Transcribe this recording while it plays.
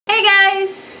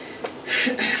guys.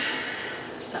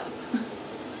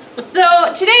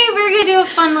 So today we're gonna do a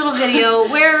fun little video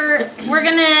where we're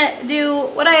gonna do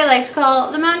what I like to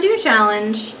call the Mountain Dew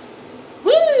challenge.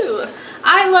 Woo!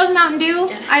 I love Mountain Dew.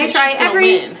 Yeah, I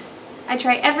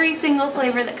try every single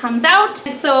flavor that comes out.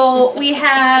 So we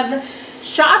have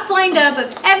shots lined up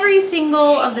of every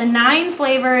single of the 9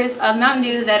 flavors of Mountain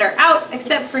Dew that are out,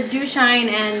 except for Dew Shine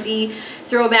and the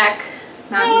throwback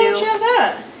Mountain Dew. Why don't you have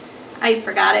that? I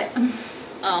forgot it.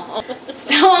 Oh.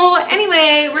 So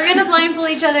anyway, we're gonna blindfold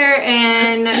each other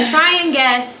and try and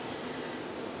guess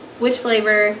which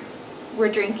flavor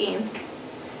we're drinking.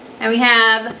 And we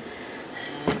have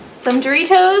some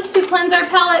Doritos to cleanse our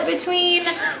palate between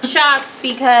shots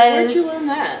because Where'd you learn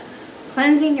that?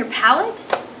 cleansing your palate?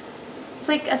 It's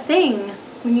like a thing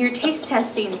when you're taste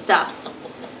testing stuff.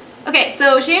 Okay,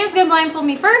 so Shayna's gonna blindfold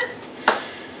me first.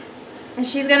 And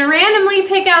she's gonna randomly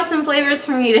pick out some flavors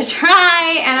for me to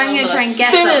try, and I'm gonna try and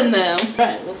guess spin them.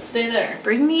 Right, let's stay there.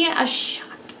 Bring me a shot.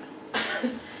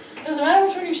 Does it matter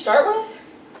which one you start with?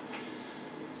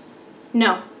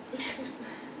 No.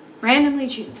 Randomly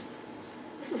choose.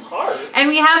 This is hard. And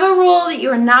we have a rule that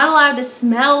you are not allowed to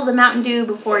smell the Mountain Dew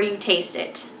before you taste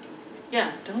it.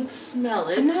 Yeah, don't smell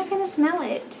it. I'm not gonna smell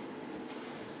it.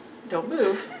 Don't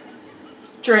move.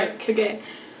 Drink. Okay.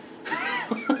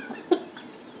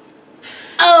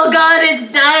 Oh God,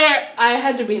 it's diet. I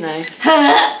had to be nice.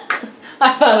 I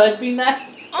thought I'd be nice.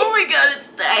 Oh my God, it's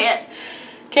diet.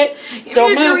 Okay, Give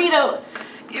don't me a move. Dorito.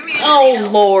 Give me a Dorito. Oh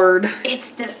Lord. It's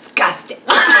disgusting.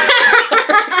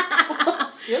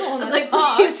 You're the one that like,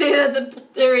 talks. please say that's a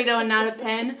Dorito and not a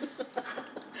pen.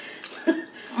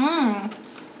 Mmm.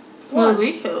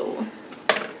 Dorito.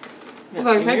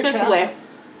 Okay, take this away.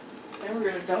 And we're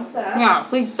gonna dump that. Yeah,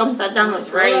 please dump that down the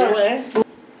Throw that drain. away.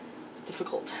 It's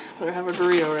difficult. Better have a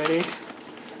Dorito ready.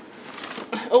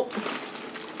 Oh.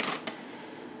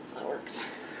 That works.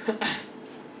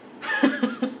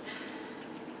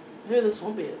 Maybe this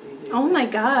won't be as easy as Oh my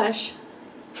gosh.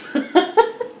 Are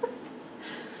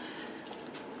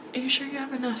you sure you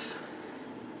have enough?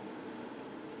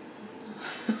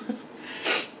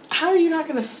 How are you not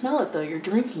gonna smell it though? You're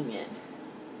drinking it.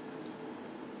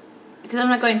 Because I'm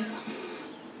not going.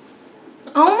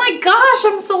 Oh my gosh,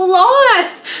 I'm so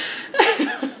lost.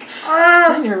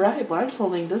 And you're right,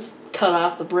 blindfolding does cut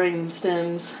off the brain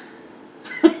stems.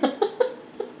 I'm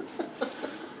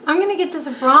gonna get this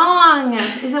wrong.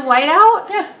 Is it white out?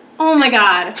 Yeah. Oh my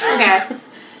God. Okay.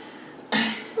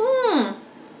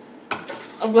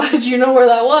 I'm glad you know where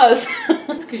that was.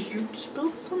 That's because you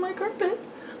spilled this on my carpet.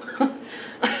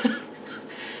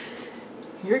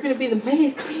 You're gonna be the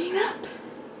maid cleaning up.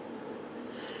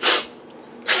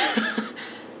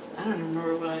 I don't even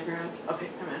remember what I grabbed. Okay,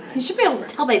 come on. You should be able to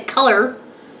tell by color.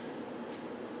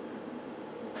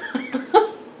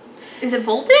 Is it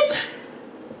voltage?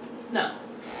 No.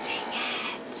 Dang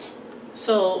it.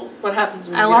 So, what happens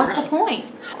when I you lost get a point.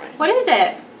 What is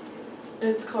it?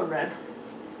 It's called red.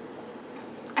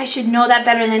 I should know that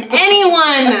better than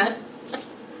anyone.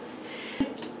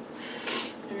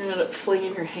 You're gonna end up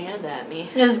flinging your hand at me.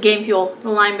 This is Game Fuel, the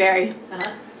lime berry.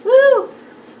 Uh-huh. Woo!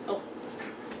 Oh,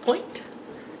 point.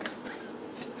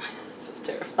 This is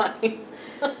terrifying.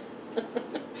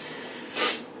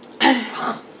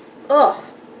 Ugh.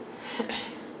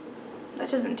 That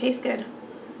doesn't taste good.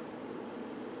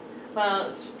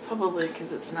 Well, it's probably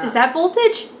because it's not. Is that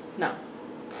voltage? No.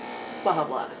 Baja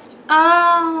Blast.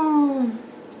 Oh.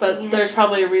 But Dang it. there's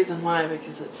probably a reason why,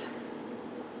 because it's,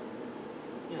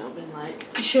 you know, been like.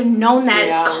 I should have known that. 3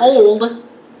 It's hours. cold.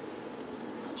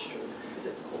 That's true. It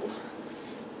is cold.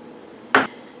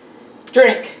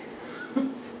 Drink.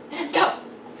 And go.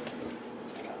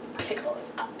 Pickle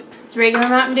this up. It's regular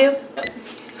Mountain Dew? Yep.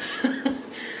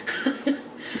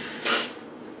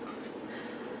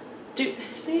 Dude,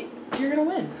 see, you're gonna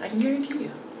win. I can guarantee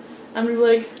you. I'm gonna be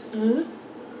like,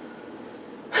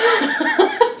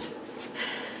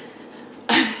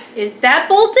 Is that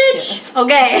voltage? Yes.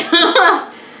 Okay.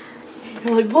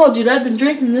 You're like, whoa, dude, I've been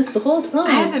drinking this the whole time.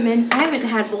 I haven't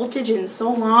had voltage in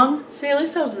so long. See, at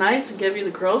least I was nice and gave you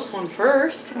the gross one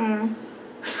first.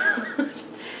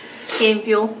 Game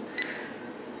Fuel.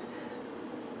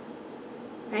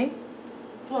 Right?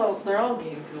 Well, they're all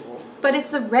Game Fuel. But it's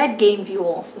the red Game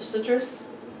Fuel. The citrus?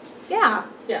 Yeah.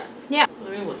 Yeah. Yeah. What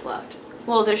do you mean what's left?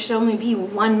 Well, there should only be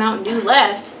one Mountain Dew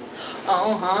left.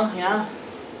 Oh, huh, yeah.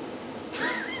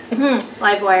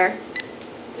 Live wire.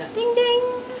 Yeah. Ding ding.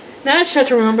 Now I just have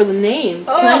to remember the names.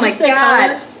 Oh Can I my just say God.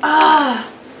 colors? Ah.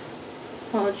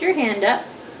 Hold your hand up.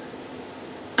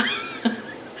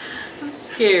 I'm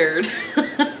scared.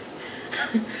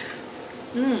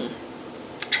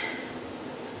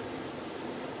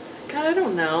 God, I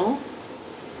don't know.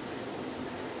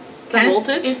 Is that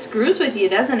voltage? It screws with you,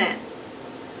 doesn't it?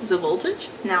 Is it voltage?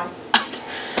 No.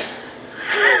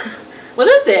 What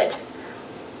is it?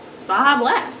 It's Baja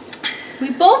Blast. We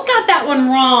both got that one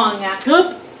wrong.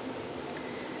 Oop.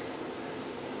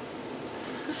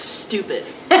 Stupid.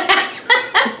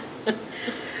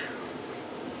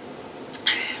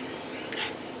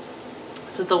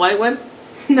 Is it the white one?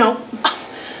 No.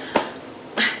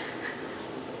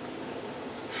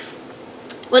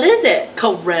 What is it?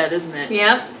 Called red, isn't it?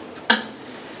 Yep. Can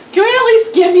we at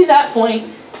least give me that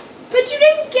point? But you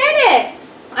didn't get it.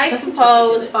 I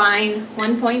suppose. Fine.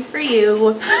 1 point for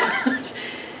you.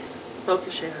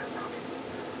 Focus, Shayna.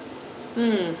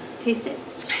 Focus. Taste it.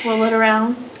 Swirl it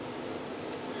around.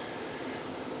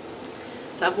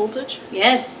 Is that voltage?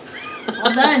 Yes.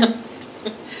 Well done.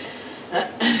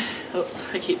 Oops,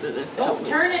 I keep moving. Don't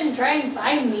turn and try and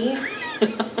find me.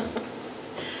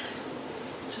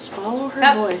 Just follow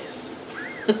her voice.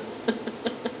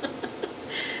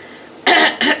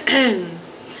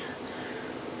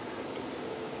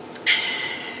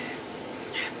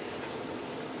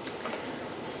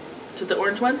 Is it the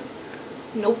orange one?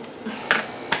 Nope.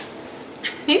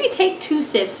 Maybe take 2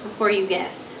 sips before you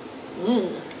guess.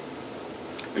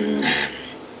 It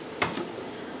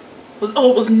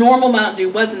was normal Mountain Dew,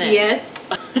 wasn't it? Yes.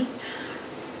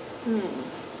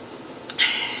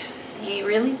 Hey,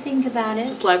 really think about it. Is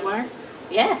this live wire?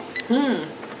 Yes. And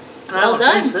Well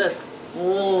done. Finish this.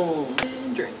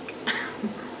 Drink.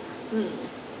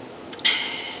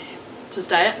 Is this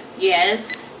diet?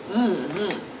 Yes.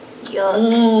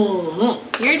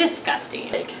 Yuck. You're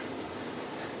disgusting.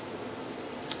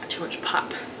 Too much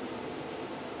pop.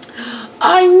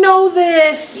 I know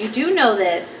this. You do know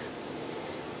this.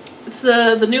 It's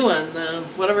the new one, the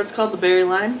whatever it's called, the berry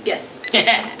lime. Yes.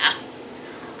 Yeah.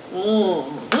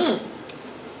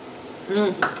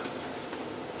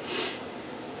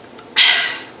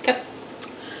 Okay.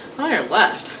 On your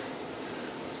left.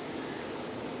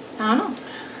 I don't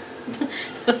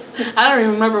know. I don't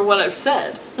even remember what I've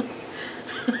said.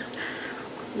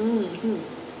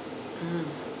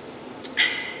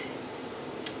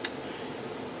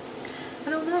 I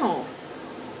don't know.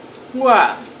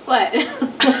 What? What?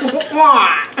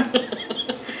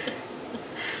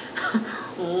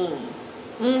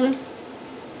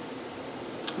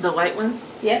 The white one?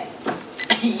 Yep.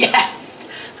 Yes!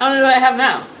 How many do I have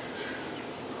now?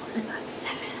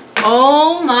 7.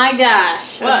 Oh my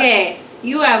gosh. What? Okay.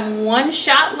 You have 1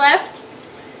 shot left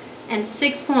and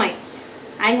 6 points.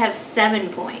 I have 7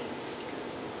 points.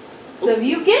 So if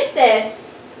you get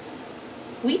this,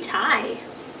 we tie.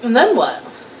 And then what?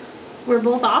 We're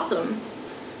both awesome.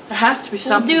 There has to be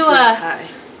something do for a a- tie.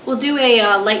 We'll do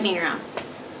a lightning round.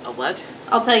 A what?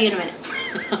 I'll tell you in a minute.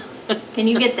 Can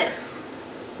you get this?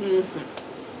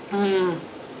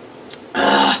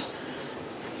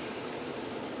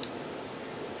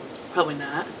 Probably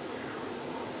not.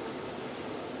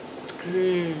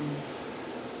 Do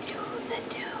the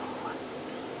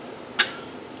do.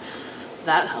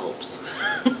 That helps.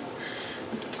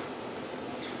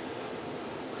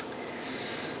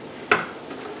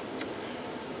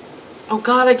 Oh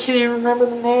God, I can't even remember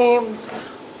the names.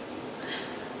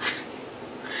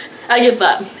 I give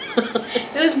up.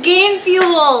 It was Gain Fuel.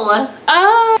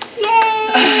 Oh,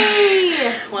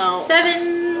 Yay! well.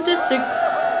 7 to 6.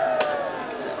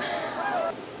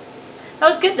 That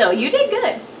was good though. You did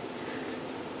good.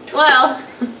 Well,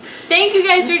 thank you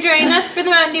guys for joining us for the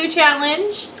Mountain Dew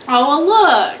Challenge. Oh, well,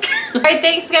 look. Alright,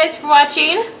 thanks guys for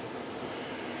watching.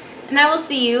 And I will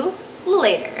see you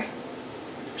later.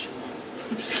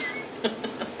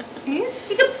 You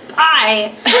say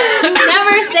goodbye.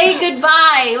 Never say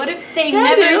goodbye. What if they Yeah, I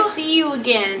never do. see you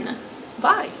again?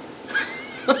 Bye.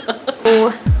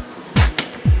 Oh,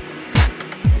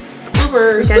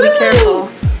 Bloopers. you gotta be Woo! careful.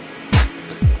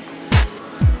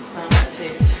 That's how that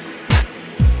taste.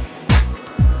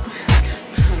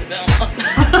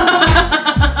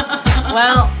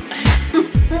 Well.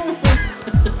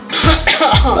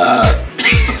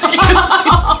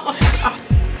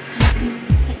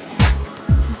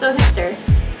 I'm so hipster.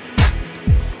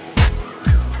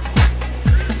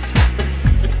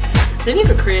 They need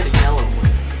to create a yellow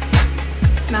one.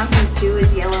 Mountain Dew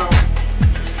is yellow.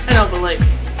 I know, but like,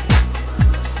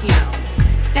 you know.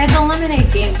 They had the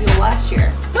lemonade game fuel last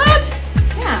year. What?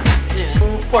 Yeah. Yeah.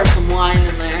 We'll pour some wine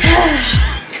in there.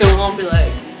 Go home and be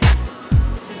like,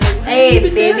 Hey,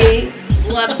 baby.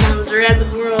 What's on the rest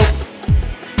of the world?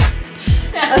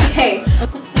 Okay.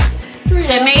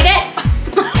 I made it.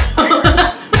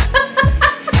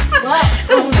 Well,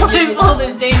 This blindfold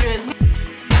is dangerous.